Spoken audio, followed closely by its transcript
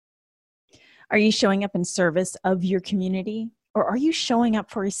Are you showing up in service of your community, or are you showing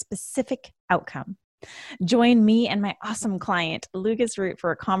up for a specific outcome? Join me and my awesome client, Lucas Root,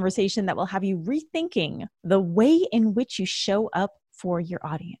 for a conversation that will have you rethinking the way in which you show up for your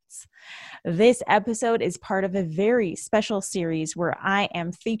audience. This episode is part of a very special series where I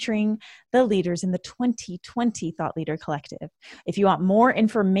am featuring the leaders in the 2020 Thought Leader Collective. If you want more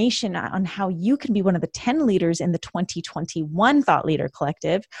information on how you can be one of the 10 leaders in the 2021 Thought Leader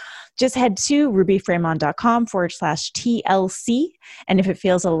Collective, just head to rubyfremon.com/TLC. And if it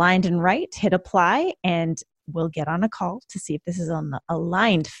feels aligned and right, hit apply and we'll get on a call to see if this is an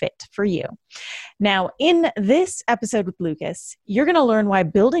aligned fit for you. Now, in this episode with Lucas, you're going to learn why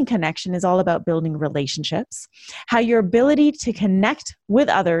building connection is all about building relationships, how your ability to connect with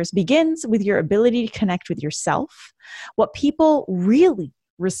others begins with your ability to connect with yourself, what people really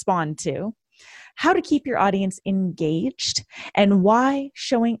respond to, how to keep your audience engaged, and why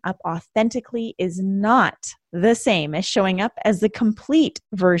showing up authentically is not the same as showing up as the complete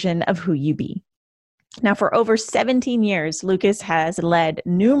version of who you be. Now, for over 17 years, Lucas has led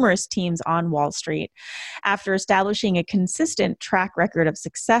numerous teams on Wall Street. After establishing a consistent track record of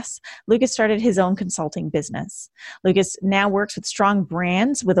success, Lucas started his own consulting business. Lucas now works with strong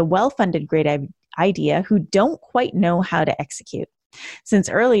brands with a well-funded great idea who don't quite know how to execute. Since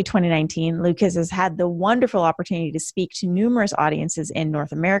early 2019, Lucas has had the wonderful opportunity to speak to numerous audiences in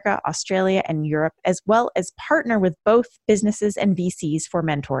North America, Australia, and Europe, as well as partner with both businesses and VCs for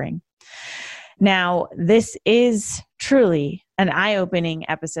mentoring. Now, this is truly an eye-opening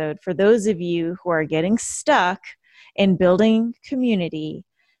episode for those of you who are getting stuck in building community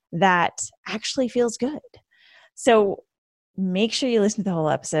that actually feels good. So make sure you listen to the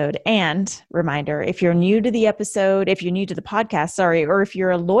whole episode. And reminder, if you're new to the episode, if you're new to the podcast, or if you're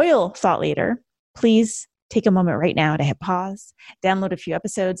a loyal thought leader, please take a moment right now to hit pause, download a few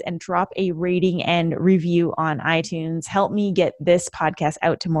episodes, and drop a rating and review on iTunes. Help me get this podcast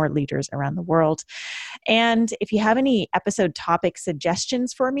out to more leaders around the world. And if you have any episode topic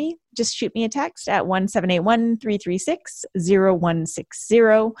suggestions for me, just shoot me a text at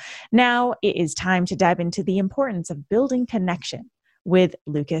 1-781-336-0160. Now it is time to dive into the importance of building connection with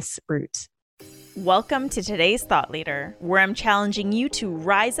Lucas Root. Welcome to today's Thought Leader, where I'm challenging you to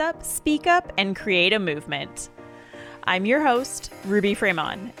rise up, speak up, and create a movement. I'm your host, Ruby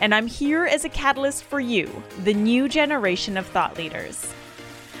Fremon, and I'm here as a catalyst for you, the new generation of thought leaders.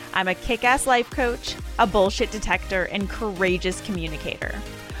 I'm a kick-ass life coach, a bullshit detector, and courageous communicator.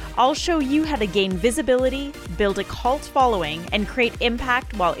 I'll show you how to gain visibility, build a cult following, and create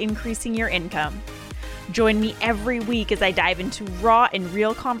impact while increasing your income. Join me every week as I dive into raw and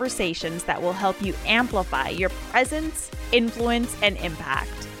real conversations that will help you amplify your presence, influence, and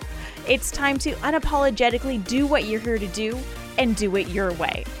impact. It's time to unapologetically do what you're here to do and do it your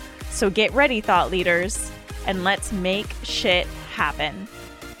way. So get ready, thought leaders, and let's make shit happen.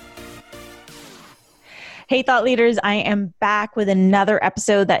 Hey, thought leaders, I am back with another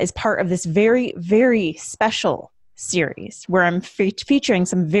episode that is part of this very, very special series where I'm featuring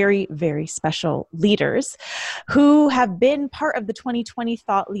some very, very special leaders who have been part of the 2020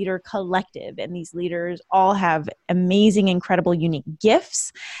 Thought Leader Collective. And these leaders all have amazing, incredible, unique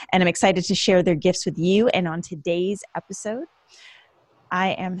gifts. And I'm excited to share their gifts with you. And on today's episode,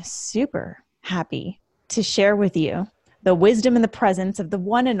 I am super happy to share with you the wisdom and the presence of the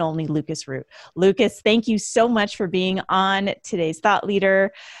one and only Lucas Root. Lucas, thank you so much for being on today's Thought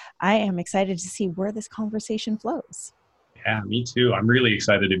Leader. I am excited to see where this conversation flows. Yeah, me too. I'm really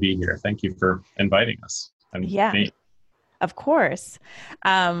excited to be here. Thank you for inviting us. Of course.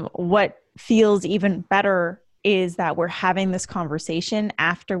 What feels even better is that we're having this conversation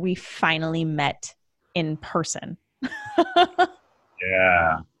after we finally met in person.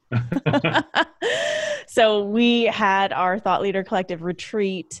 Yeah. So we had our Thought Leader Collective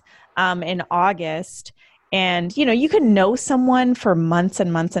retreat in August. And, you know, you can know someone for months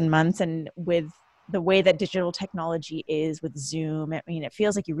and months and months. And with the way that digital technology is with Zoom, I mean, it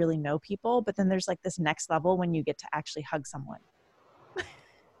feels like you really know people. But then there's like this next level when you get to actually hug someone.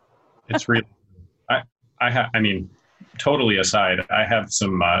 It's really, I mean, totally aside, I have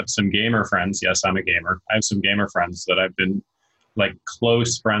some gamer friends. Yes, I'm a gamer. I have some gamer friends that I've been like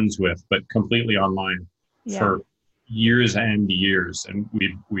close friends with, but completely online for years and years. And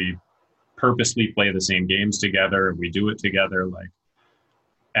we purposely play the same games together, and we do it together.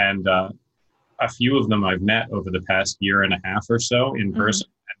 And a few of them I've met over the past year and a half or so in person,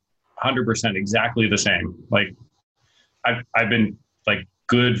 100% exactly the same. Like I've been like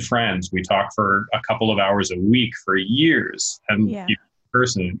good friends. We talk for a couple of hours a week for years, and in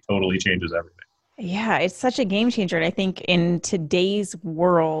person, it totally changes everything. Yeah, it's such a game changer. And I think in today's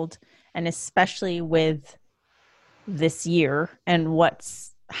world, and especially with this year and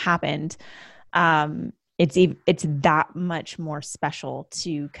what's happened, it's that much more special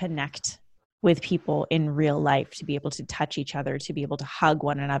to connect with people in real life, to be able to touch each other, to be able to hug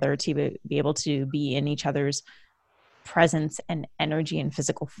one another, to be able to be in each other's presence and energy and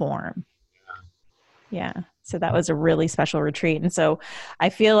physical form. Yeah. So that was a really special retreat. And so I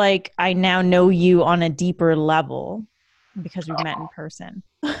feel like I now know you on a deeper level because we've met in person.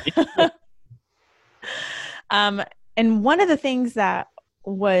 um, and one of the things that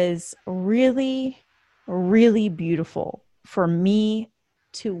was really, really beautiful for me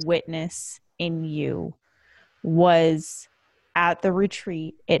to witness in you was at the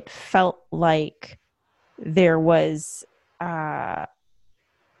retreat, it felt like there was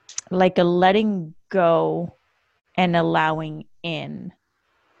like a letting go and allowing in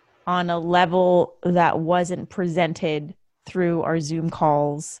on a level that wasn't presented through our Zoom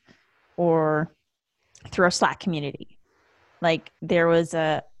calls or through our Slack community. Like there was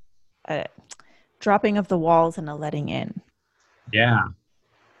a dropping of the walls and a letting in. Yeah.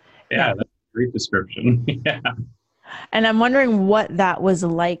 Yeah. That's a great description. Yeah. And I'm wondering what that was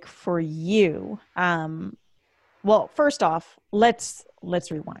like for you. Well, first off, let's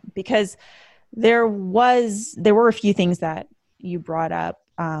rewind, because there were a few things that you brought up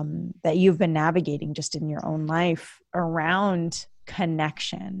that you've been navigating just in your own life around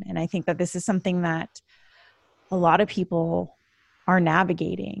connection. And I think that this is something that a lot of people are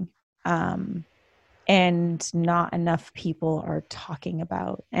navigating, and not enough people are talking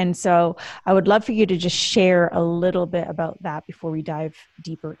about. And so I would love for you to just share a little bit about that before we dive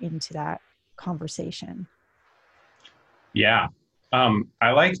deeper into that conversation. Yeah.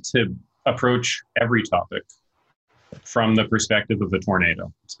 I like to approach every topic from the perspective of a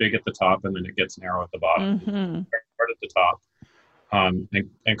tornado. It's big at the top and then it gets narrow at the bottom. Mm-hmm. Start at the top,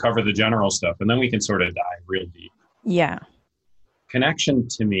 and cover the general stuff. And then we can sort of dive real deep. Yeah. Connection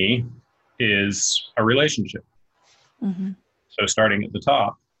to me is a relationship. Mm-hmm. So starting at the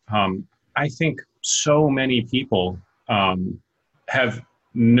top, I think so many people have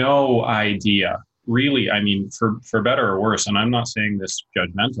no idea, really. I mean, for better or worse, and I'm not saying this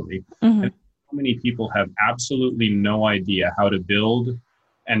judgmentally, Mm-hmm. so many people have absolutely no idea how to build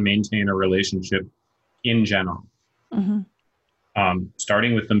and maintain a relationship in general. Mm-hmm.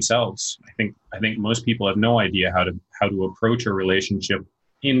 Starting with themselves. I think most people have no idea how to approach a relationship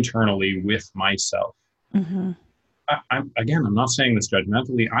internally with myself. Mm-hmm. I'm not saying this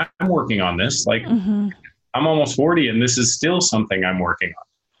judgmentally. I'm working on this. Like, Mm-hmm. I'm almost 40 and this is still something I'm working on.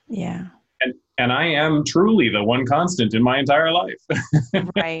 Yeah. And I am truly the one constant in my entire life.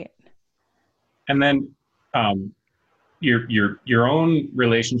 Right. And then your own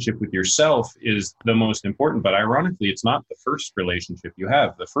relationship with yourself is the most important, but ironically, it's not the first relationship you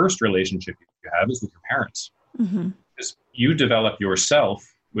have. The first relationship you have is with your parents. Mm-hmm. Because you develop yourself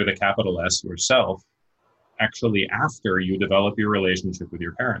with a capital S, yourself, actually after you develop your relationship with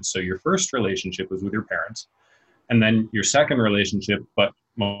your parents. So your first relationship was with your parents, and then your second relationship, but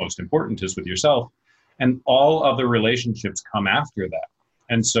most important, is with yourself. And all other relationships come after that.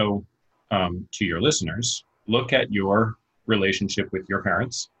 And so to your listeners, look at your relationship with your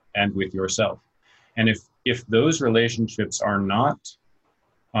parents and with yourself. And if those relationships are not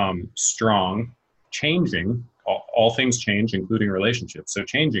strong, changing, all things change, including relationships. So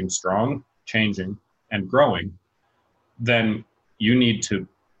changing, strong, changing, and growing, then you need to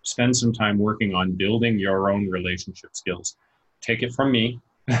spend some time working on building your own relationship skills. Take it from me,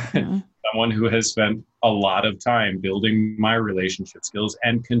 Mm-hmm. someone who has spent a lot of time building my relationship skills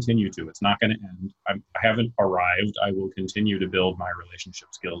and continue to. It's not going to end. I haven't arrived. I will continue to build my relationship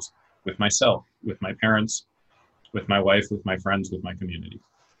skills with myself, with my parents, with my wife, with my friends, with my community.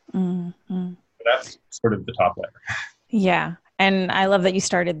 Mm-hmm. That's sort of the top layer. Yeah. And I love that you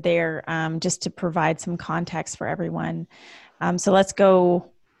started there, just to provide some context for everyone. So let's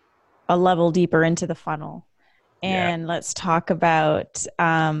go a level deeper into the funnel, and let's talk about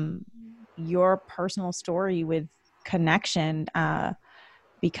your personal story with connection,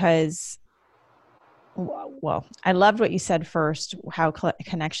 because, well, I loved what you said first, how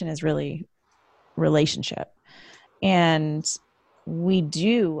connection is really relationship. And we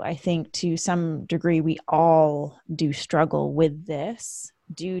do, I think to some degree, we all do struggle with this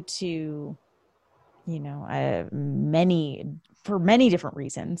due to, for many different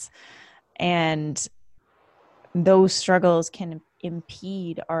reasons. And those struggles can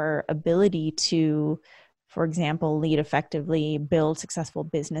impede our ability to, for example, lead effectively, build successful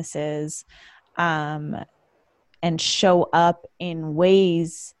businesses, and show up in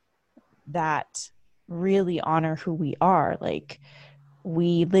ways that really honor who we are. Like,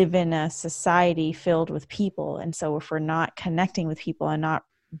 we live in a society filled with people. And so if we're not connecting with people and not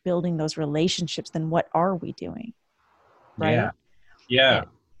building those relationships, then what are we doing? Right? Yeah.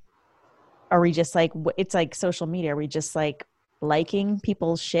 Are we just like, it's like social media. Are we just like liking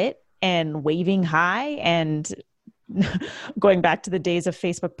people's shit and waving hi and going back to the days of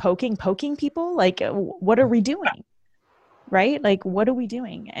Facebook poking people? Like, what are we doing? Right? Like, what are we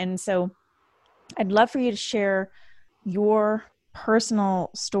doing? And so I'd love for you to share your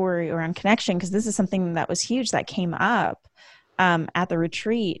personal story around connection, because this is something that was huge that came up at the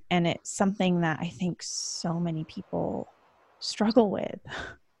retreat. And it's something that I think so many people struggle with.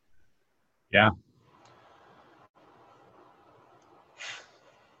 Yeah.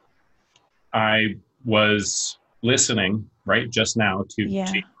 I was listening right just now to your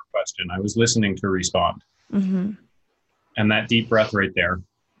question. I was listening to respond. Mm-hmm. And that deep breath right there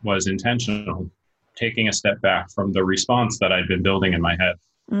was intentional, taking a step back from the response that I'd been building in my head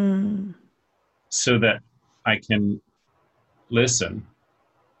so that I can listen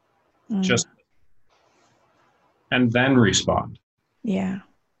just and then respond. Yeah.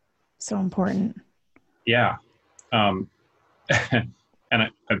 So important. Yeah. And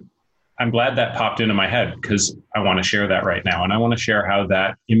I'm glad that popped into my head, because I want to share that right now. And I want to share how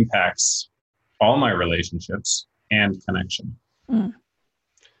that impacts all my relationships and connection.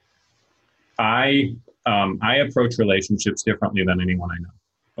 I approach relationships differently than anyone I know.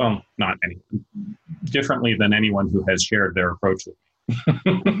 Well, not anyone. Differently than anyone who has shared their approach with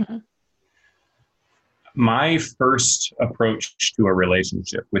me. My first approach to a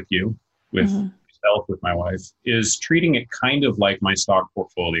relationship with you, with myself, with my wife, is treating it kind of like my stock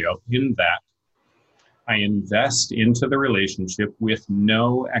portfolio, in that I invest into the relationship with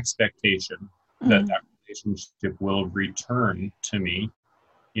no expectation that that relationship will return to me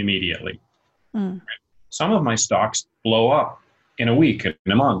immediately. Some of my stocks blow up in a week,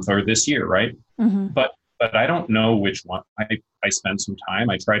 in a month, or this year, right? But I don't know which one. I spend some time.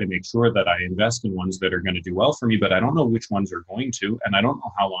 I try to make sure that I invest in ones that are going to do well for me, but I don't know which ones are going to, and I don't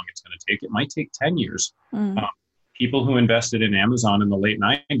know how long it's going to take. It might take 10 years. People who invested in Amazon in the late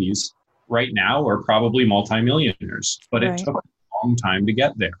 90s right now are probably multimillionaires, but it took a long time to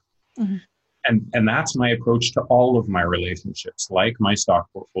get there. And that's my approach to all of my relationships, like my stock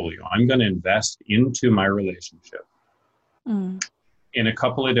portfolio. I'm going to invest into my relationship in a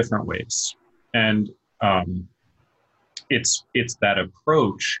couple of different ways. And it's that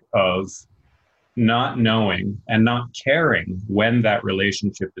approach of not knowing and not caring when that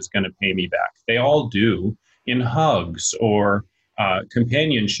relationship is going to pay me back. They all do, in hugs or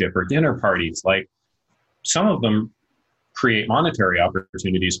companionship or dinner parties. Like, some of them create monetary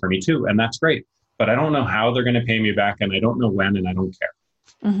opportunities for me too, and that's great. But I don't know how they're going to pay me back, and I don't know when, and I don't care.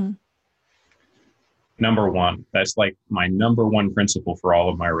 Number one, that's like my number one principle for all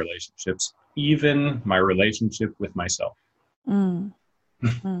of my relationships, even my relationship with myself.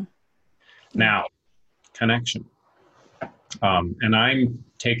 Now, connection. And I'm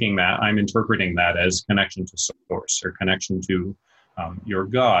interpreting that as connection to source, or connection to your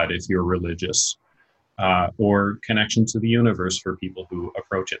God, if you're religious, or connection to the universe for people who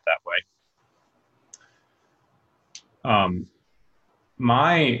approach it that way.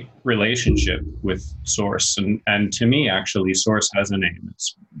 My relationship with Source, and to me, actually, Source has a name.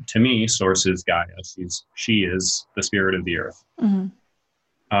 To me, Source is Gaia. She is the spirit of the earth. And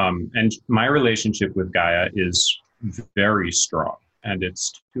my relationship with Gaia is very strong, and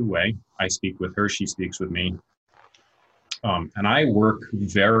it's two-way. I speak with her, she speaks with me. And I work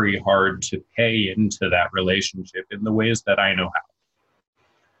very hard to pay into that relationship in the ways that I know how.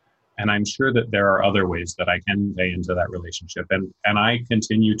 And I'm sure that there are other ways that I can pay into that relationship. And I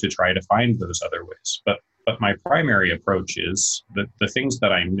continue to try to find those other ways. But my primary approach is that the things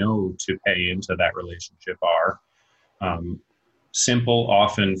that I know to pay into that relationship are simple,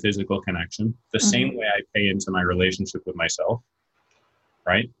 often physical connection, the same way I pay into my relationship with myself,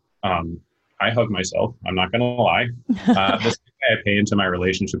 right? I hug myself. I'm not going to lie. The same way I pay into my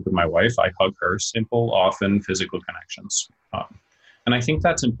relationship with my wife, I hug her. Simple, often physical connections. And I think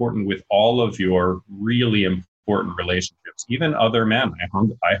that's important with all of your really important relationships. Even other men.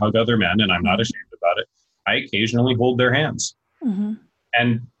 I hug other men, and I'm not ashamed about it. I occasionally hold their hands.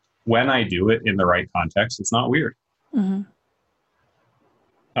 And when I do it in the right context, it's not weird.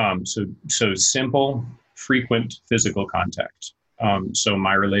 So simple, frequent physical contact. So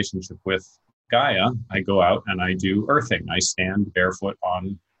my relationship with Gaia, I go out and I do earthing. I stand barefoot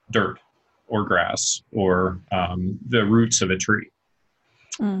on dirt or grass or the roots of a tree.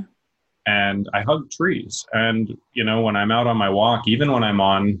 And I hug trees. And, when I'm out on my walk, even when I'm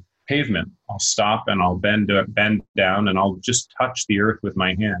on pavement. I'll stop and I'll bend down and I'll just touch the earth with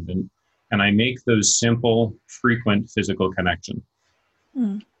my hand. And I make those simple, frequent physical connections.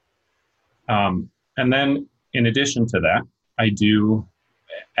 Mm. And then in addition to that, I do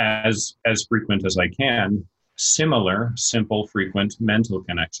as frequent as I can, similar, simple, frequent mental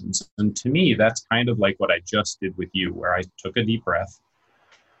connections. And to me, that's kind of like what I just did with you, where I took a deep breath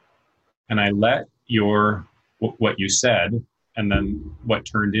and I let what you said, and then what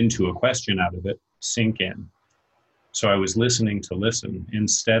turned into a question out of it, sink in. So I was listening to listen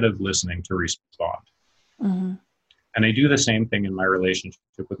instead of listening to respond. Mm-hmm. And I do the same thing in my relationship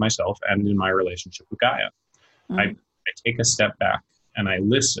with myself and in my relationship with Gaia. Mm-hmm. I take a step back and I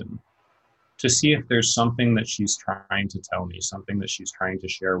listen to see if there's something that she's trying to tell me, something that she's trying to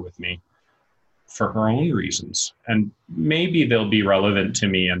share with me for her own reasons. And maybe they'll be relevant to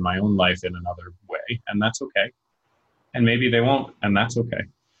me in my own life in another way, and that's okay. And maybe they won't, and that's okay.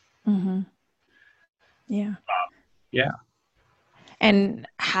 Mm-hmm. Yeah. Yeah. And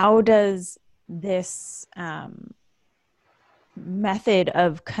how does this method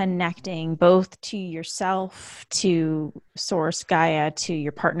of connecting both to yourself, to Source, Gaia, to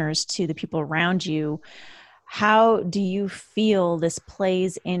your partners, to the people around you, how do you feel this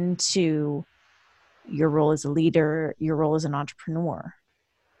plays into your role as a leader, your role as an entrepreneur?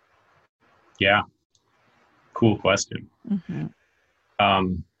 Yeah. Cool question.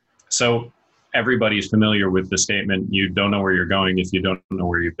 Mm-hmm. So everybody's familiar with the statement, you don't know where you're going if you don't know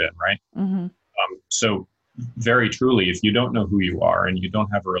where you've been, right? Mm-hmm. So very truly, if you don't know who you are and you don't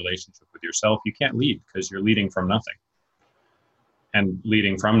have a relationship with yourself, you can't lead because you're leading from nothing. And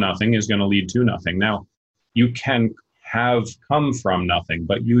leading from nothing is going to lead to nothing. Now, you can have come from nothing,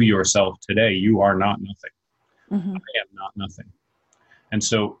 but you yourself today, you are not nothing. Mm-hmm. I am not nothing. And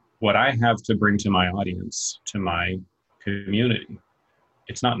so what I have to bring to my audience, to my community,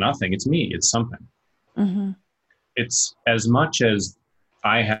 it's not nothing, it's me, it's something. Mm-hmm. It's as much as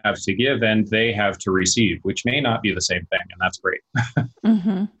I have to give and they have to receive, which may not be the same thing, and that's great.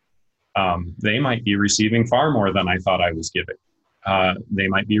 Mm-hmm. They might be receiving far more than I thought I was giving. They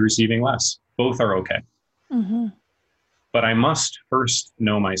might be receiving less. Both are okay. Mm-hmm. But I must first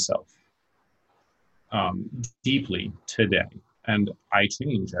know myself deeply today. And I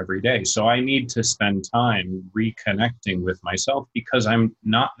change every day. So I need to spend time reconnecting with myself because I'm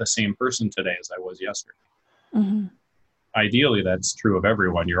not the same person today as I was yesterday. Mm-hmm. Ideally, that's true of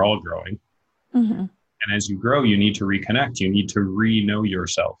everyone. You're all growing. Mm-hmm. And as you grow, you need to reconnect. You need to re-know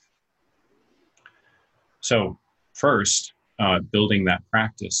yourself. So first, building that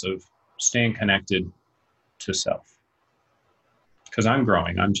practice of staying connected to self. Because I'm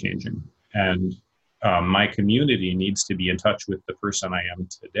growing, I'm changing. And my community needs to be in touch with the person I am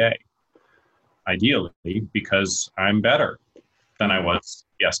today, ideally, because I'm better than I was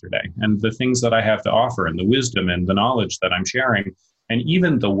yesterday. And the things that I have to offer and the wisdom and the knowledge that I'm sharing, and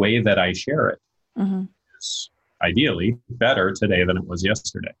even the way that I share it, mm-hmm. is ideally better today than it was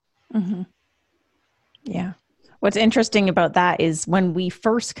yesterday. Mm-hmm. Yeah. What's interesting about that is when we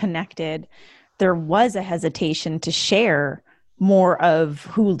first connected, there was a hesitation to share more of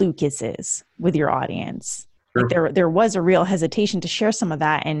who Lucas is with your audience. Like there was a real hesitation to share some of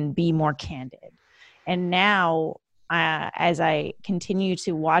that and be more candid. And now, as I continue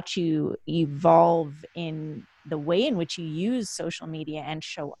to watch you evolve in the way in which you use social media and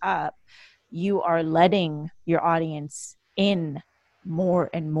show up, you are letting your audience in more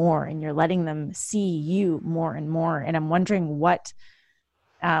and more, and you're letting them see you more and more. And I'm wondering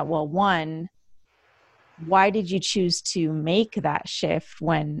one, why did you choose to make that shift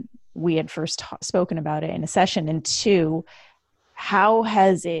when we had first spoken about it in a session? And two, how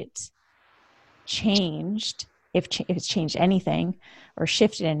has it changed, if it's changed anything or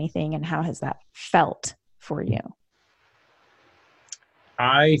shifted anything, and how has that felt for you?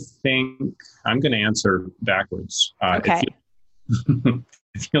 I think I'm going to answer backwards. Okay.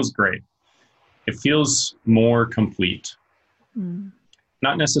 It feels great. It feels more complete. Mm.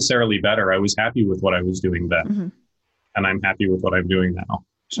 Not necessarily better. I was happy with what I was doing then. Mm-hmm. And I'm happy with what I'm doing now.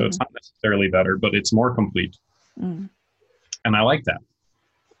 So it's not necessarily better, but it's more complete. Mm. And I like that.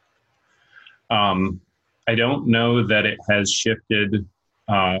 I don't know that it has shifted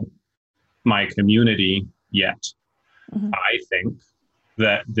my community yet. Mm-hmm. I think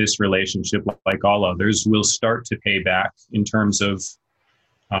that this relationship, like all others, will start to pay back in terms of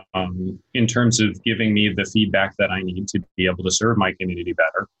giving me the feedback that I need to be able to serve my community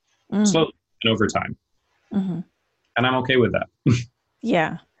better, slowly and over time. Mm-hmm. And I'm okay with that.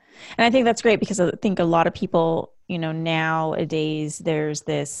 Yeah. And I think that's great because I think a lot of people, nowadays there's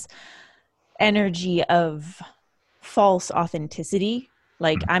this energy of false authenticity,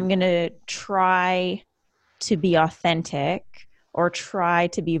 Like, I'm going to try to be authentic or try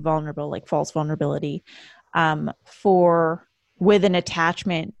to be vulnerable, like false vulnerability, with an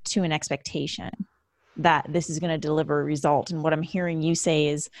attachment to an expectation that this is going to deliver a result. And what I'm hearing you say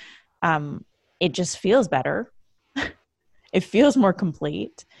is, it just feels better. It feels more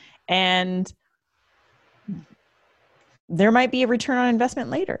complete. And there might be a return on investment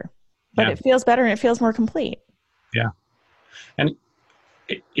later, but it feels better and it feels more complete. Yeah. And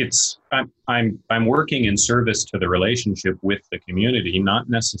I'm working in service to the relationship with the community, not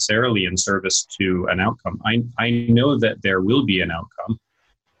necessarily in service to an outcome. I know that there will be an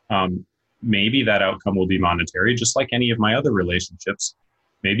outcome. Maybe that outcome will be monetary, just like any of my other relationships.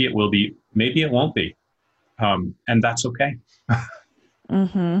 Maybe it will be, maybe it won't be. And that's okay.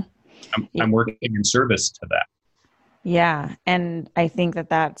 Mm-hmm. I'm working in service to that. Yeah. And I think that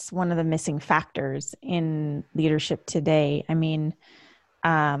that's one of the missing factors in leadership today. I mean,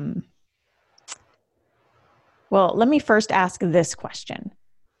 well, let me first ask this question.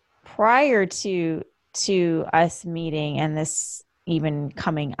 Prior to us meeting and this even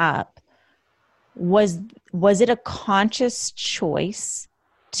coming up, was it a conscious choice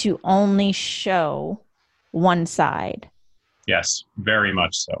to only show one side? Yes, very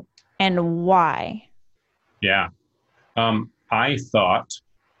much so. And why? Yeah. I thought,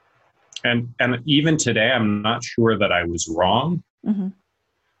 and even today, I'm not sure that I was wrong. Mm-hmm.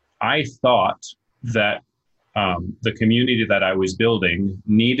 I thought that the community that I was building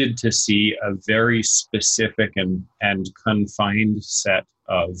needed to see a very specific and confined set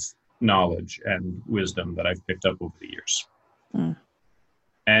of knowledge and wisdom that I've picked up over the years. Mm.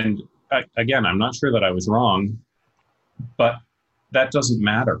 And again, I'm not sure that I was wrong, but that doesn't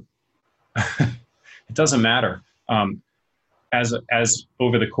matter. It doesn't matter. As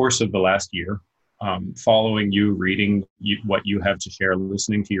over the course of the last year, following you, reading what you have to share,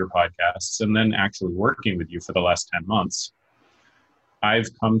 listening to your podcasts, and then actually working with you for the last 10 months, I've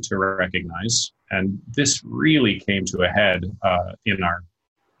come to recognize, and this really came to a head in our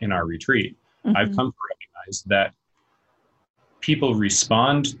retreat. Mm-hmm. I've come to recognize that people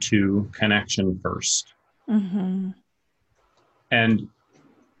respond to connection first. Mm-hmm. And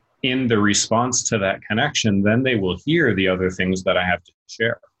in the response to that connection, then they will hear the other things that I have to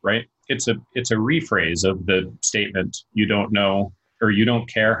share, right? It's a rephrase of the statement, you don't know, or you don't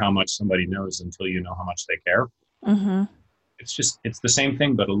care how much somebody knows until you know how much they care. Mm-hmm. It's the same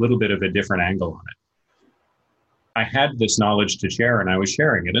thing, but a little bit of a different angle on it. I had this knowledge to share and I was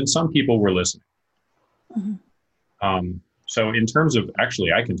sharing it, and some people were listening. Mm-hmm. So in terms of,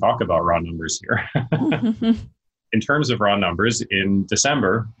 actually, I can talk about raw numbers here. Mm-hmm. In terms of raw numbers, in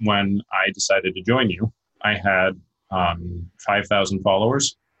December, when I decided to join you, I had 5,000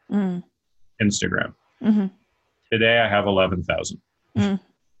 followers, Instagram. Mm-hmm. Today, I have 11,000.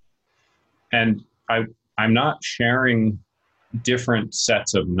 And I'm not sharing different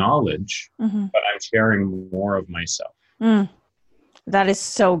sets of knowledge, but I'm sharing more of myself. That is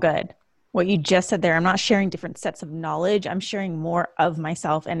so good. What you just said there, I'm not sharing different sets of knowledge. I'm sharing more of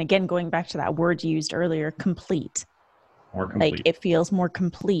myself. And again, going back to that word you used earlier, complete. More complete. Like, it feels more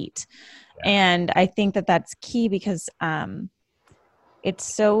complete. Yeah. And I think that that's key because it's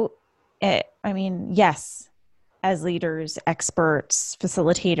so, yes, as leaders, experts,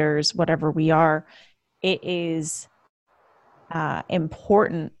 facilitators, whatever we are, it is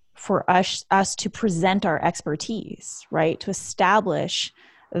important for us to present our expertise, right? To establish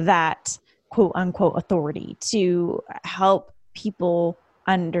that quote unquote authority, to help people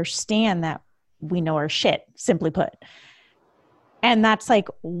understand that we know our shit, simply put. And that's like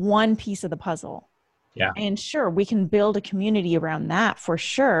one piece of the puzzle. Yeah. And sure, we can build a community around that for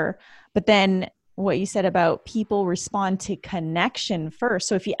sure. But then what you said about people respond to connection first.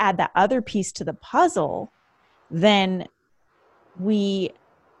 So if you add that other piece to the puzzle, then we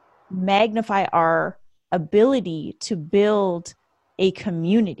magnify our ability to build a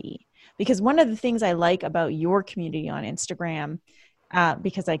community. Because one of the things I like about your community on Instagram,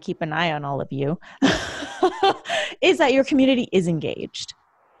 because I keep an eye on all of you, is that your community is engaged.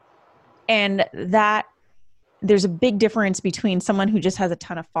 And that there's a big difference between someone who just has a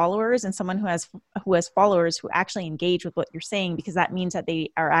ton of followers and someone who has followers who actually engage with what you're saying, because that means that they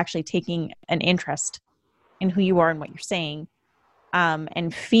are actually taking an interest in who you are and what you're saying,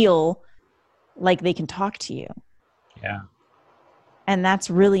 and feel like they can talk to you. Yeah. And that's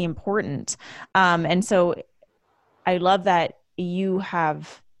really important. And so I love that you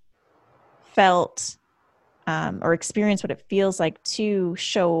have felt or experienced what it feels like to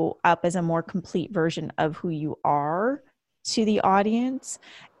show up as a more complete version of who you are to the audience,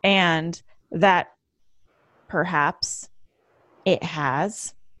 and that perhaps it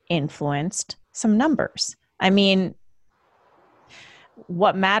has influenced some numbers. I mean,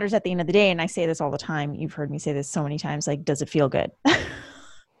 what matters at the end of the day, and I say this all the time, you've heard me say this so many times, like, does it feel good?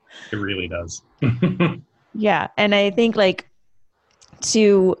 It really does. Yeah. And I think, like,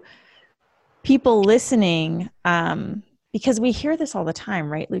 to people listening, because we hear this all the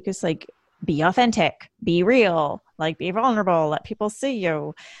time, right, Lucas? Like, be authentic, be real, like, be vulnerable, let people see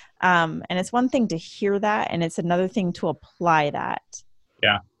you. And it's one thing to hear that, and it's another thing to apply that.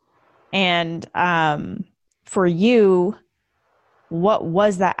 Yeah. And for you, what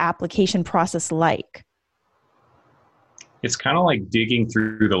was that application process like? It's kind of like digging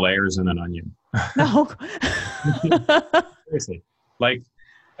through the layers in an onion. No. Seriously. Like,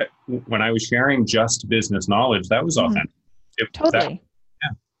 when I was sharing just business knowledge, that was authentic. Totally.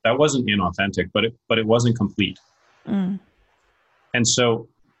 That wasn't inauthentic, but it wasn't complete. Mm. And so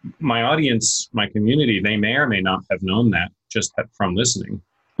my audience, my community, they may or may not have known that just from listening.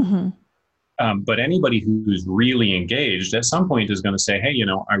 Mm-hmm. But anybody who's really engaged at some point is going to say, hey,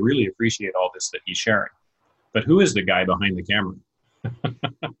 I really appreciate all this that he's sharing. But who is the guy behind the camera?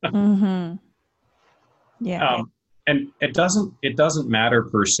 Mm-hmm. Yeah. And it doesn't matter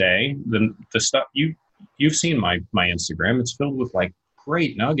per se. The stuff you've seen my Instagram, it's filled with like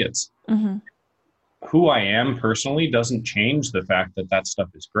great nuggets. Mm-hmm. Who I am personally doesn't change the fact that stuff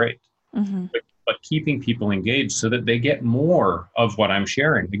is great. Mm-hmm. But keeping people engaged so that they get more of what I'm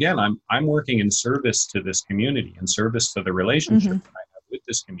sharing. Again, I'm working in service to this community, in service to the relationship that I have with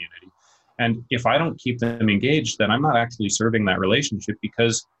this community. And if I don't keep them engaged, then I'm not actually serving that relationship,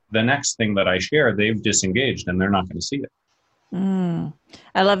 because the next thing that I share, they've disengaged and they're not going to see it.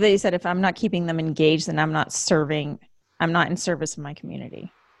 I love that you said, if I'm not keeping them engaged, then I'm not in service of my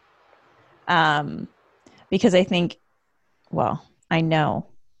community. Because I think, I know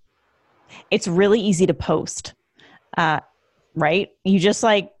it's really easy to post, right? You just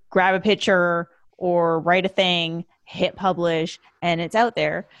like grab a picture or write a thing, hit publish, and it's out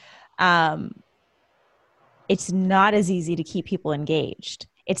there. It's not as easy to keep people engaged.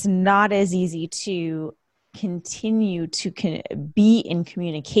 It's not as easy to continue to be in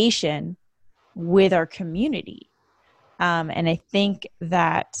communication with our community. And I think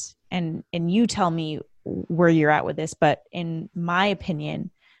that, and you tell me where you're at with this, but in my opinion,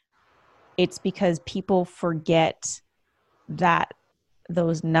 it's because people forget that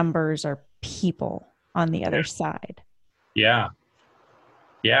those numbers are people on the other side. Yeah.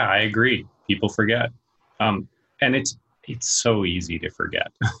 Yeah, I agree. People forget. And it's so easy to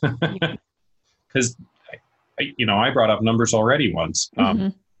forget. Because, I brought up numbers already once.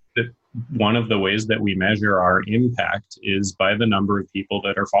 That one of the ways that we measure our impact is by the number of people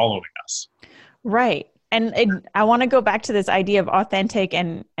that are following us. Right. And I want to go back to this idea of authentic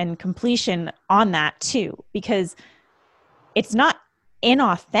and completion on that too, because it's not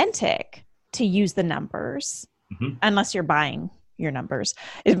inauthentic to use the numbers unless you're buying your numbers,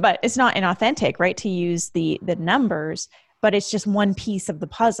 but it's not inauthentic, right, to use the numbers, but it's just one piece of the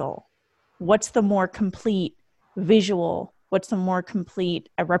puzzle. What's the more complete visual? What's the more complete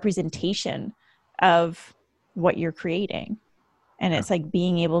representation of what you're creating? And it's like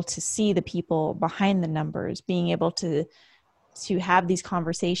being able to see the people behind the numbers, being able to have these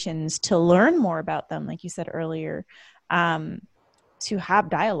conversations, to learn more about them, like you said earlier, to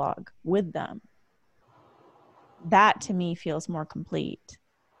have dialogue with them. That to me feels more complete.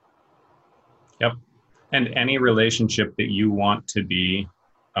 Yep. And any relationship that you want to be,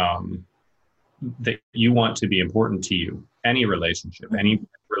 important to you, any relationship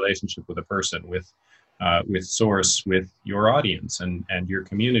with a person, with source, with your audience and your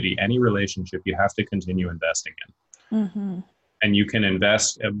community, any relationship, you have to continue investing in. And you can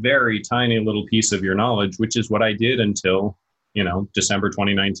invest a very tiny little piece of your knowledge, which is what I did until, December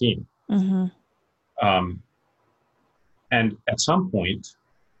 2019. And at some point,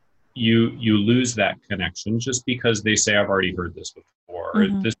 you lose that connection just because they say, I've already heard this before, or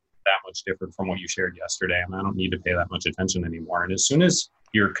this is that much different from what you shared yesterday, and I don't need to pay that much attention anymore. And as soon as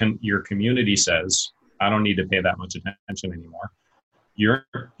your community says, I don't need to pay that much attention anymore, you're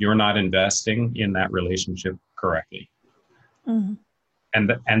not investing in that relationship correctly. And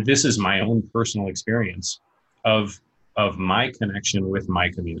this is my own personal experience of my connection with my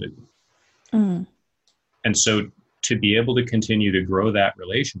community. And so to be able to continue to grow that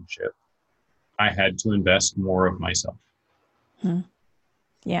relationship, I had to invest more of myself.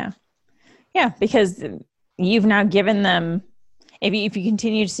 Yeah. Yeah. Because you've now given them, if you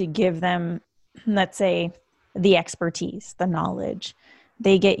continue to give them, let's say, the expertise, the knowledge,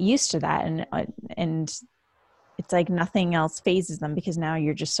 they get used to that. And it's like nothing else phases them, because now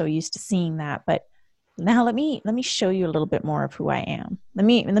you're just so used to seeing that. But Now let me show you a little bit more of who I am. Let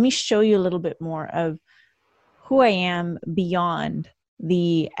me show you a little bit more of who I am beyond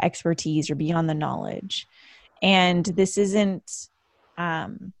the expertise or beyond the knowledge. And this isn't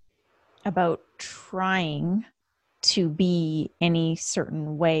about trying to be any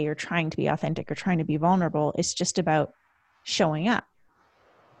certain way or trying to be authentic or trying to be vulnerable. It's just about showing up.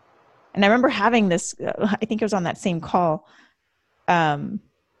 And I remember having this, I think it was on that same call. And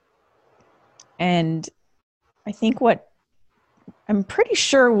I think I'm pretty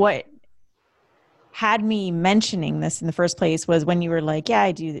sure what had me mentioning this in the first place was when you were like, yeah,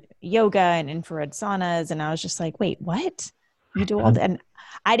 I do yoga and infrared saunas. And I was just like, wait, what? You do all that? And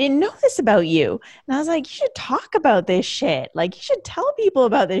I didn't know this about you. And I was like, you should talk about this shit. Like, you should tell people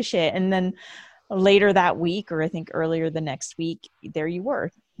about this shit. And then later that week, or I think earlier the next week, there you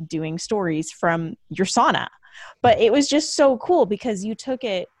were doing stories from your sauna. But it was just so cool because you took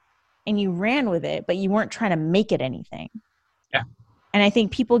it and you ran with it, but you weren't trying to make it anything. Yeah. And I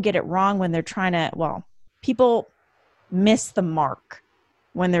think people get it wrong when they're trying to, well, people miss the mark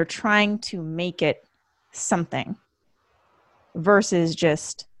when they're trying to make it something versus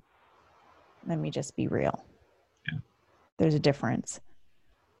just, let me just be real. Yeah. There's a difference.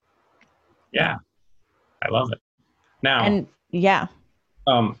 Yeah. I love it. Now, and yeah,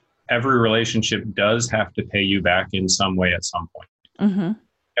 every relationship does have to pay you back in some way at some point. Mm-hmm.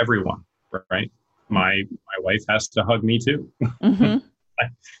 Everyone, right? My wife has to hug me too. Mm-hmm.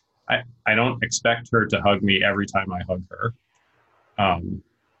 I don't expect her to hug me every time I hug her.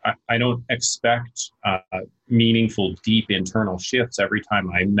 I don't expect meaningful, deep internal shifts every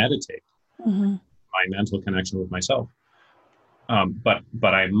time I meditate. Mm-hmm. My mental connection with myself.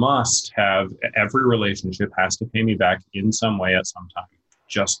 But I must have, every relationship has to pay me back in some way at some time,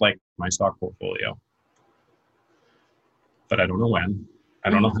 just like my stock portfolio. But I don't know when. I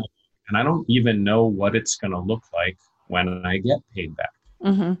don't know how, and I don't even know what it's going to look like when I get paid back.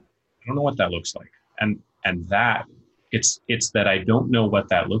 Mm-hmm. I don't know what that looks like. And that it's that I don't know what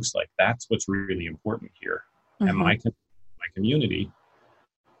that looks like. That's what's really important here. Mm-hmm. And my community,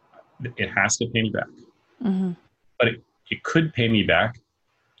 it has to pay me back. Mm-hmm. But it could pay me back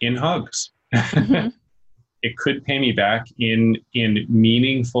in hugs. Mm-hmm. It could pay me back in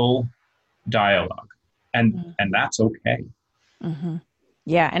meaningful dialogue. And that's okay. Mm-hmm.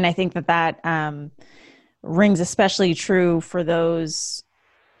 Yeah. And I think that rings especially true for those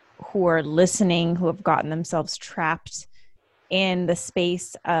who are listening, who have gotten themselves trapped in the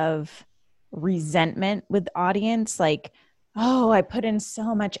space of resentment with audience. Like, oh, I put in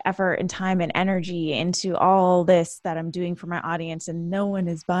so much effort and time and energy into all this that I'm doing for my audience and no one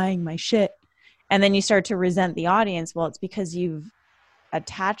is buying my shit. And then you start to resent the audience. Well, it's because you've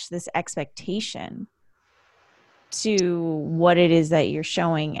attached this expectation to what it is that you're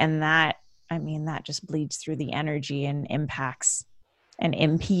showing. And that just bleeds through the energy and impacts and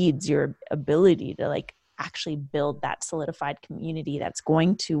impedes your ability to like actually build that solidified community that's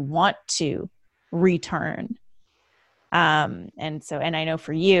going to want to return. And I know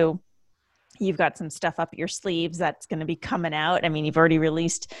for you, you've got some stuff up your sleeves that's going to be coming out. I mean, you've already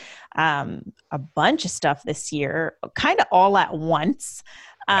released a bunch of stuff this year, kind of all at once.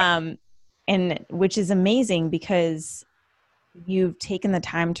 And which is amazing because you've taken the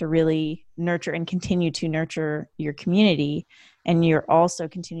time to really nurture and continue to nurture your community. And you're also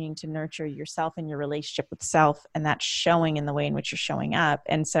continuing to nurture yourself and your relationship with self. And that's showing in the way in which you're showing up.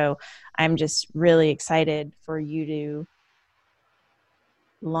 And so I'm just really excited for you to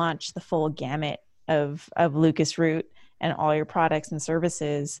launch the full gamut of Lucas Root and all your products and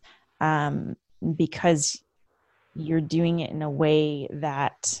services, because you're doing it in a way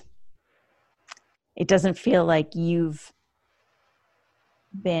that it doesn't feel like you've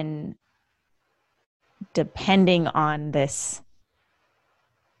been depending on this,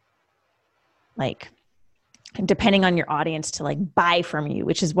 like depending on your audience to like buy from you,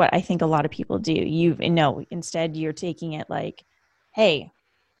 which is what I think a lot of people do. Instead you're taking it like, hey,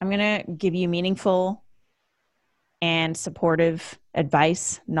 I'm going to give you meaningful and supportive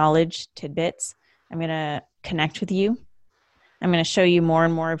advice, knowledge, tidbits. I'm going to connect with you. I'm going to show you more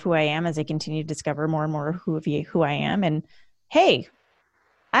and more of who I am as I continue to discover more and more of who I am. And hey,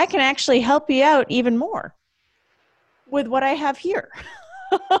 I can actually help you out even more with what I have here.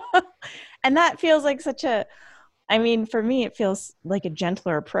 And that feels like for me, it feels like a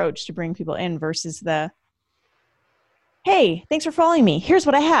gentler approach to bring people in versus the, hey, thanks for following me. Here's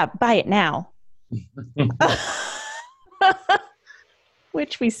what I have. Buy it now.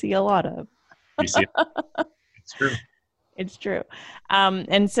 Which we see a lot of. It's true. It's true.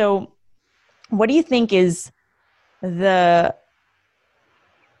 And so what do you think is if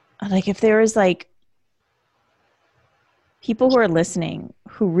there is like people who are listening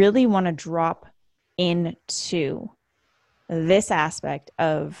who really want to drop into this aspect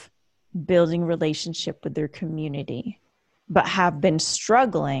of building relationship with their community, but have been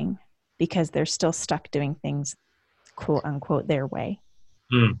struggling because they're still stuck doing things, quote unquote, their way.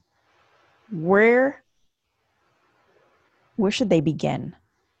 Mm. Where should they begin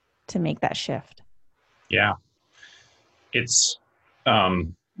to make that shift? Yeah. It's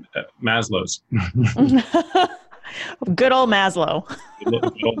Maslow's. Good old Maslow. Good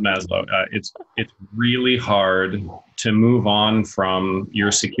old Maslow. It's really hard to move on from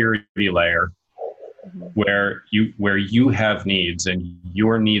your security layer where you have needs and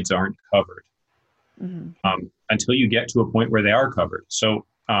your needs aren't covered until you get to a point where they are covered. So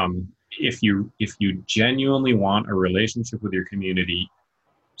if you genuinely want a relationship with your community,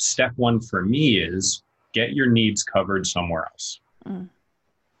 step one for me is get your needs covered somewhere else.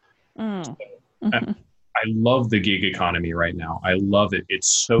 I love the gig economy right now. I love it.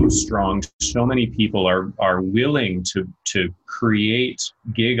 It's so strong. So many people are willing to create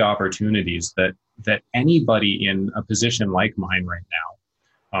gig opportunities that anybody in a position like mine right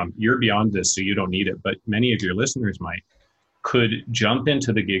now, you're beyond this, so you don't need it, but many of your listeners could jump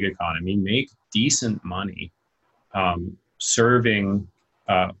into the gig economy, make decent money, serving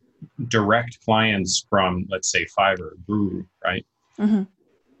direct clients from, let's say, Fiverr, Brew, right?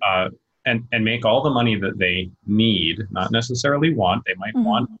 And make all the money that they need, not necessarily want, they might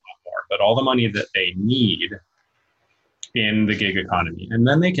want a lot more, but all the money that they need in the gig economy. And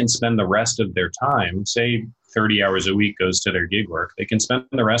then they can spend the rest of their time, say 30 hours a week goes to their gig work, they can spend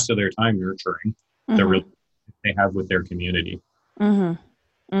the rest of their time nurturing the relationship they have with their community. And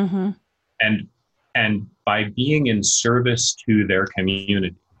by being in service to their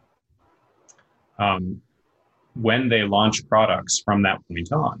community, when they launch products from that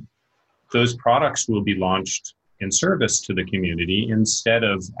point on, those products will be launched in service to the community instead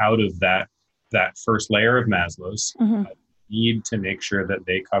of out of that first layer of Maslow's. Need to make sure that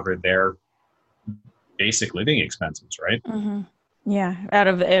they cover their basic living expenses, right? Yeah, out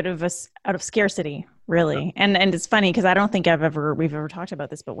of scarcity, really. And it's funny because I don't think we've ever talked about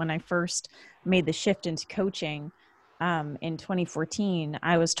this, but when I first made the shift into coaching in 2014,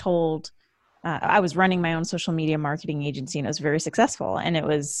 I was told. I was running my own social media marketing agency and it was very successful. And it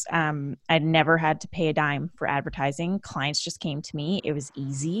was, I'd never had to pay a dime for advertising. Clients just came to me. It was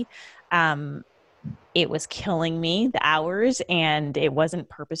easy. It was killing me, the hours, and it wasn't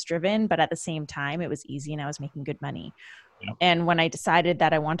purpose driven, but at the same time, it was easy and I was making good money. Yep. And when I decided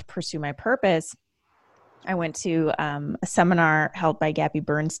that I want to pursue my purpose, I went to a seminar held by Gabby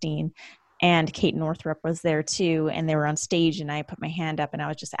Bernstein, and Kate Northrup was there too. And they were on stage and I put my hand up and I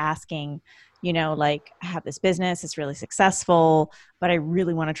was just asking, I have this business, it's really successful, but I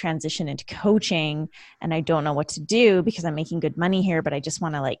really want to transition into coaching and I don't know what to do because I'm making good money here, but I just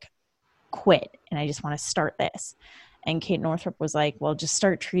want to quit and I just want to start this. And Kate Northrup was like, well, just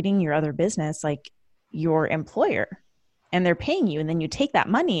start treating your other business like your employer and they're paying you. And then you take that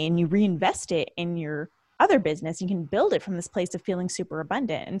money and you reinvest it in your other business. You can build it from this place of feeling super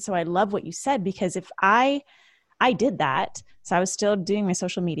abundant. And so I love what you said, because if I did that, so I was still doing my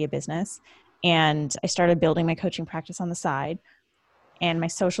social media business and I started building my coaching practice on the side, and my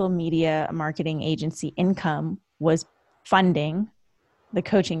social media marketing agency income was funding the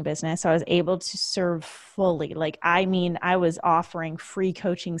coaching business. So I was able to serve fully. I was offering free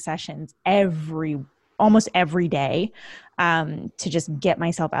coaching sessions almost every day to just get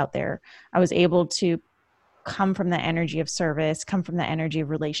myself out there. I was able to come from the energy of service, come from the energy of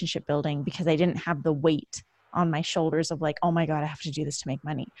relationship building, because I didn't have the weight on my shoulders of oh my God, I have to do this to make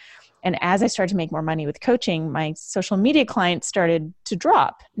money. And as I started to make more money with coaching, my social media clients started to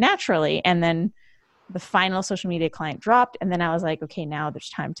drop naturally. And then the final social media client dropped. And then I was like, okay, now there's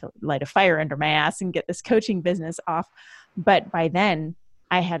time to light a fire under my ass and get this coaching business off. But by then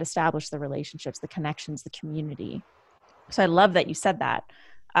I had established the relationships, the connections, the community. So I love that you said that.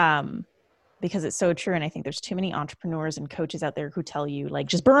 Because it's so true. And I think there's too many entrepreneurs and coaches out there who tell you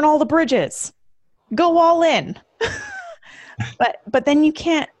just burn all the bridges, go all in. but then you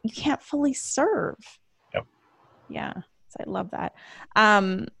can't fully serve. Yep. Yeah. So I love that.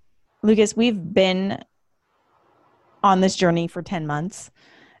 Lucas, we've been on this journey for 10 months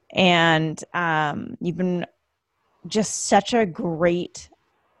and you've been just such a great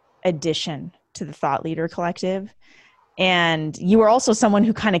addition to the Thought Leader Collective. And you were also someone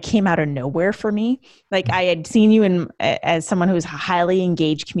who kind of came out of nowhere for me. I had seen you as someone who was a highly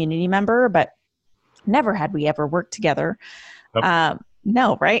engaged community member, but never had we ever worked together. Yep.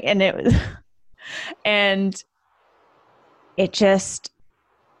 No, right? And it was, and it just,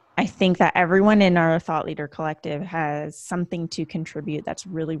 I think that everyone in our Thought Leader Collective has something to contribute that's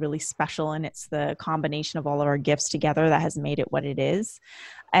really, really special. And it's the combination of all of our gifts together that has made it what it is.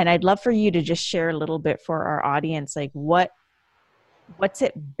 And I'd love for you to just share a little bit for our audience, like what's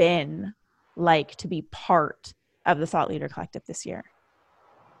it been like to be part of the Thought Leader Collective this year?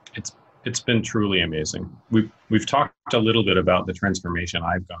 It's been truly amazing. We've talked a little bit about the transformation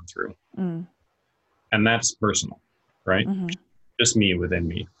I've gone through. And that's personal, right? Just me within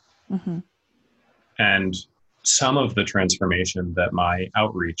me. And some of the transformation that my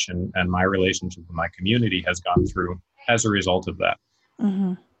outreach and my relationship with my community has gone through as a result of that.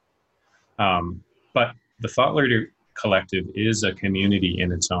 But the Thought Leader Collective is a community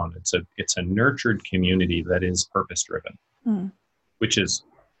in its own. It's a nurtured community that is purpose driven, which is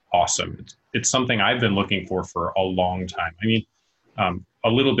awesome. It's something I've been looking for a long time. I mean, a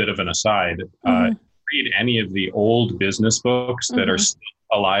little bit of an aside, read any of the old business books that are still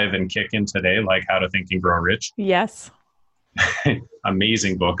alive and kicking today, like How to Think and Grow Rich. Yes.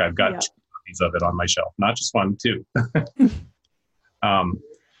 Amazing book. I've got 2 copies of it on my shelf, not just 1, 2.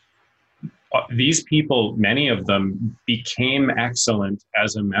 These people, many of them became excellent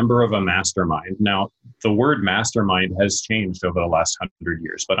as a member of a mastermind. Now, the word mastermind has changed over the last 100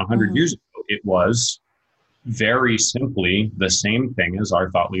 years, but 100 years ago, it was very simply the same thing as our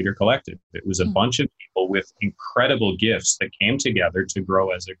Thought Leader Collective. It was a bunch of people with incredible gifts that came together to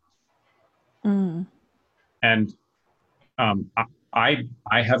grow as a group. And I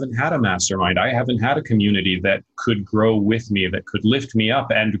haven't had a mastermind. I haven't had a community that could grow with me, that could lift me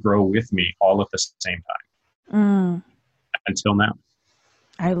up and grow with me all at the same time until now.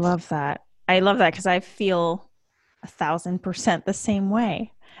 I love that. I love that because I feel 1,000% the same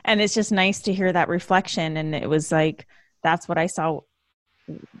way. And it's just nice to hear that reflection. And it was like, that's what I saw.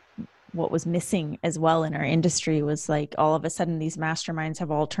 What was missing as well in our industry was like, all of a sudden these masterminds have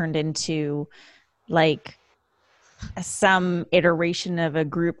all turned into like some iteration of a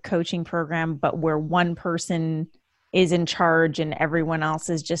group coaching program, but where one person is in charge and everyone else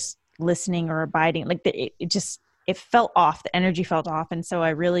is just listening or abiding. Like it felt off. The energy felt off. And so I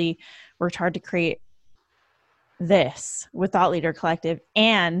really worked hard to create this with Thought Leader Collective.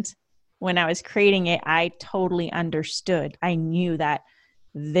 And when I was creating it, I totally understood. I knew that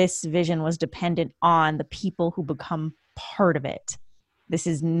this vision was dependent on the people who become part of it. This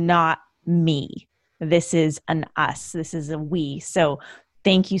is not me. This is an us. This is a we. So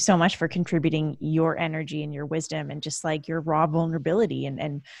thank you so much for contributing your energy and your wisdom and just like your raw vulnerability.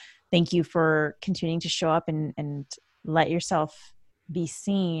 And thank you for continuing to show up and let yourself be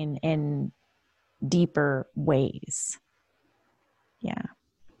seen in deeper ways. Yeah.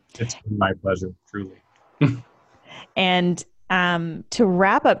 It's been my pleasure, truly. And to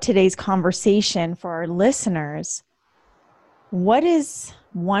wrap up today's conversation for our listeners, what is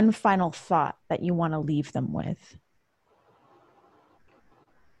one final thought that you want to leave them with?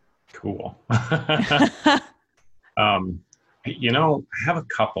 Cool. I have a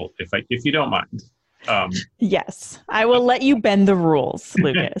couple, if you don't mind. Yes, I will let you bend the rules,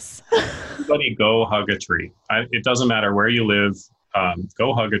 Lucas. Everybody go hug a tree. It doesn't matter where you live.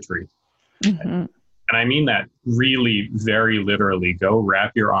 Go hug a tree. And I mean that really very literally. Go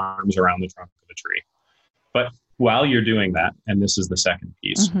wrap your arms around the trunk of a tree. But while you're doing that, and this is the second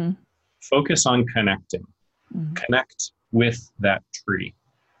piece, focus on connecting. Connect with that tree.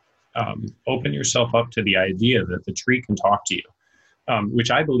 Open yourself up to the idea that the tree can talk to you,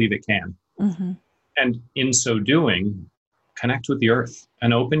 which I believe it can. And in so doing, connect with the earth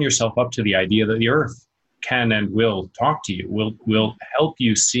and open yourself up to the idea that the earth can and will talk to you, will help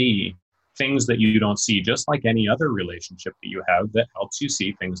you see things that you don't see, just like any other relationship that you have that helps you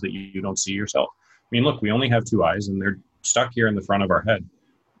see things that you don't see yourself. I mean, look, we only have 2 eyes and they're stuck here in the front of our head.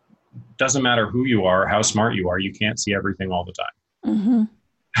 Doesn't matter who you are, how smart you are, you can't see everything all the time.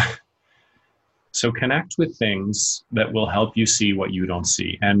 So connect with things that will help you see what you don't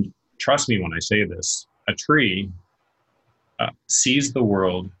see. And trust me when I say this, a tree sees the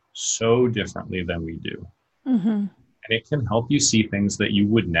world so differently than we do. And it can help you see things that you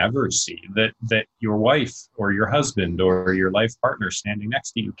would never see, that your wife or your husband or your life partner standing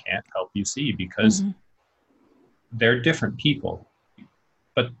next to you can't help you see, because they're different people,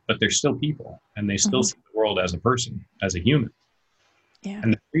 but they're still people, and they still see the world as a person, as a human.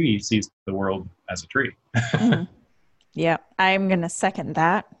 And the tree sees the world as a tree. Yeah, I'm going to second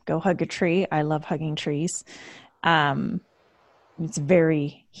that. Go hug a tree. I love hugging trees. It's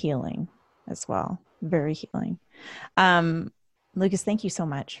very healing as well. Very healing. Lucas, thank you so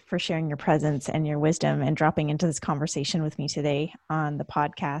much for sharing your presence and your wisdom and dropping into this conversation with me today on the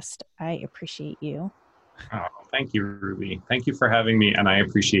podcast. I appreciate you. Oh, thank you, Ruby. Thank you for having me, and I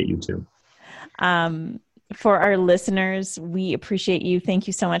appreciate you too. Um, for our listeners, we appreciate you. Thank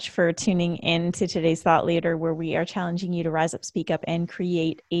you so much for tuning in to today's Thought Leader, where we are challenging you to rise up, speak up, and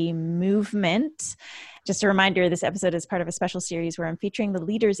create a movement. Just a reminder, this episode is part of a special series where I'm featuring the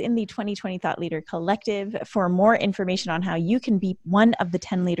leaders in the 2020 Thought Leader Collective. For more information on how you can be one of the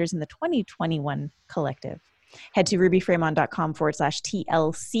 10 leaders in the 2021 Collective, head to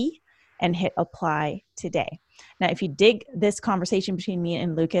rubyfremont.com/TLC and hit apply today. Now, if you dig this conversation between me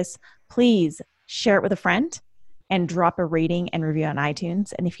and Lucas, please share it with a friend and drop a rating and review on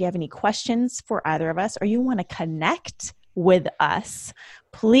iTunes. And if you have any questions for either of us or you want to connect with us,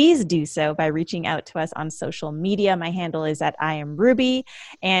 please do so by reaching out to us on social media. My handle is at I am Ruby,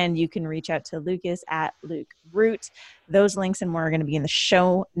 and you can reach out to Lucas at Luke Root. Those links and more are going to be in the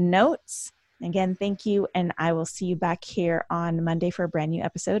show notes. Again, thank you, and I will see you back here on Monday for a brand new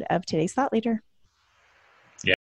episode of Today's Thought Leader.